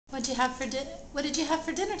What did you have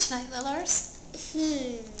for dinner tonight, Lillars?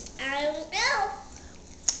 I don't know.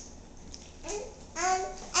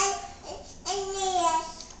 Yes.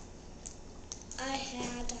 I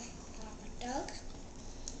had a hot dog.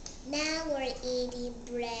 Now we're eating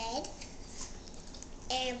bread.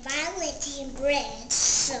 And Violet's eating bread.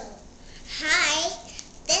 So, hi,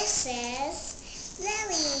 this is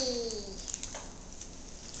Lily.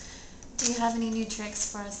 Do you have any new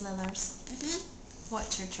tricks for us, Lillars? Mm-hmm.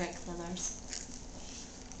 What's your trick, Lillars?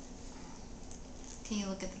 Can you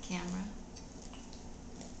look at the camera?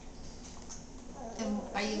 And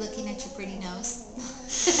are you looking at your pretty nose?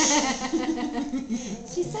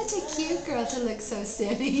 She's such a cute girl to look so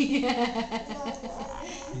silly.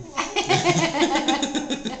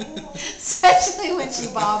 Especially when she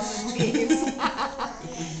bobs and weaves.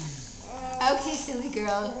 Okay, silly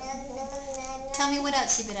girl. Tell me what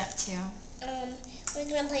else you've been up to. We're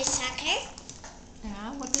gonna play soccer.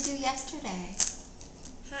 Yeah, what did we do yesterday?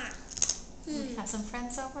 Did you have some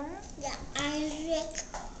friends over? Yeah,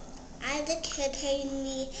 Isaac hitting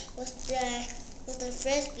me with the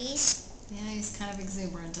frisbees. Yeah, he's kind of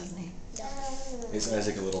exuberant, isn't he? Yeah. Is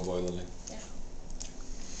Isaac a little boy, Lily? Yeah.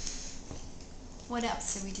 What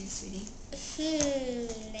else did we do, sweetie?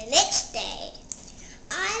 The next day,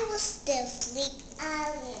 I was still asleep.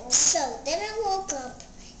 So then I woke up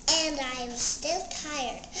and I was still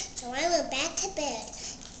tired. So I went back to bed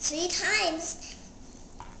 3 times.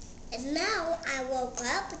 And now I woke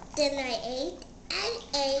up, then I ate, and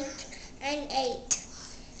ate, and ate.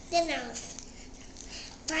 Then I was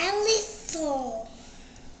finally full.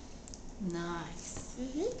 Nice.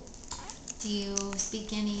 Mm-hmm. Do you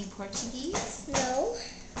speak any Portuguese? No,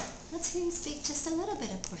 Let's hear you speak just a little bit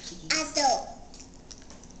of Portuguese. I don't.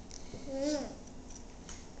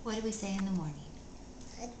 What do we say in the morning?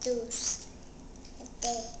 Adeus.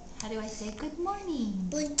 Ade. How do I say good morning?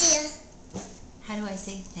 Bom dia. How do I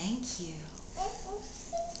say thank you?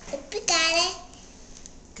 Obrigada.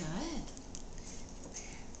 Good.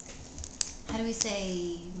 How do we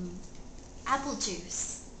say apple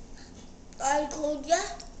juice? Maracuja.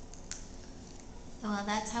 Well,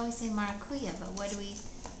 that's how we say maracuya, but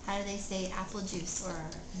how do they say apple juice or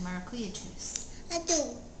maracuya juice?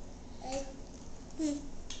 Adu. No?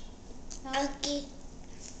 Aqui.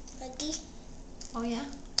 Aqui. Oh, yeah?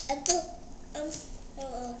 Adu.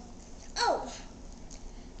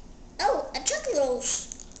 Oh, a chocolate rose.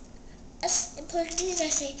 In Portuguese I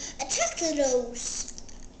say a chocolate rose.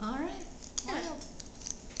 All right. Wild.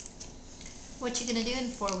 What you gonna do in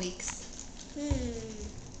 4 weeks?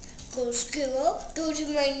 Go to school, go to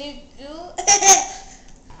my new school,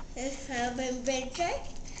 have an adventure.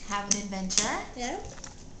 Have an adventure? Yeah.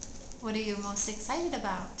 What are you most excited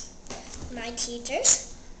about? My teachers.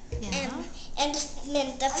 Yeah. And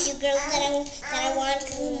then the few girls that I want to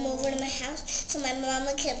come over to my house, so my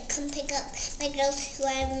mama can come pick up my girls who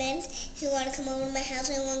I met who want to come over to my house,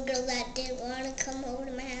 and one girl that didn't want to come over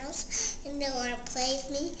to my house and they want to play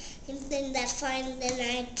with me, and then that's fine. And then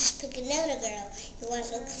I just pick another girl who wants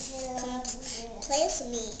to come play with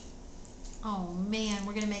me. Oh man,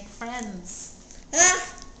 we're gonna make friends.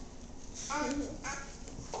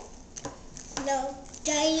 No,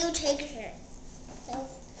 Daddy, you take her. No,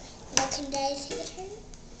 can Daddy take a turn?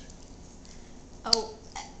 Oh,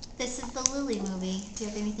 this is the Lily movie. Do you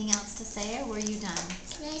have anything else to say, or were you done?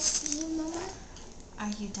 Can I see you, Mama?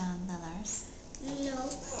 Are you done, Lillars? No.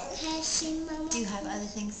 Can I see Mama? Do you have other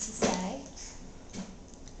things to say?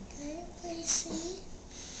 Can I please see?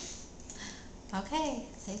 Okay,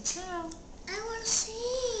 say ciao. I want to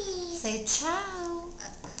see. Say ciao.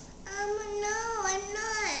 No, I'm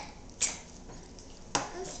not.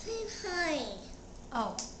 I'm saying hi.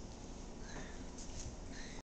 Oh,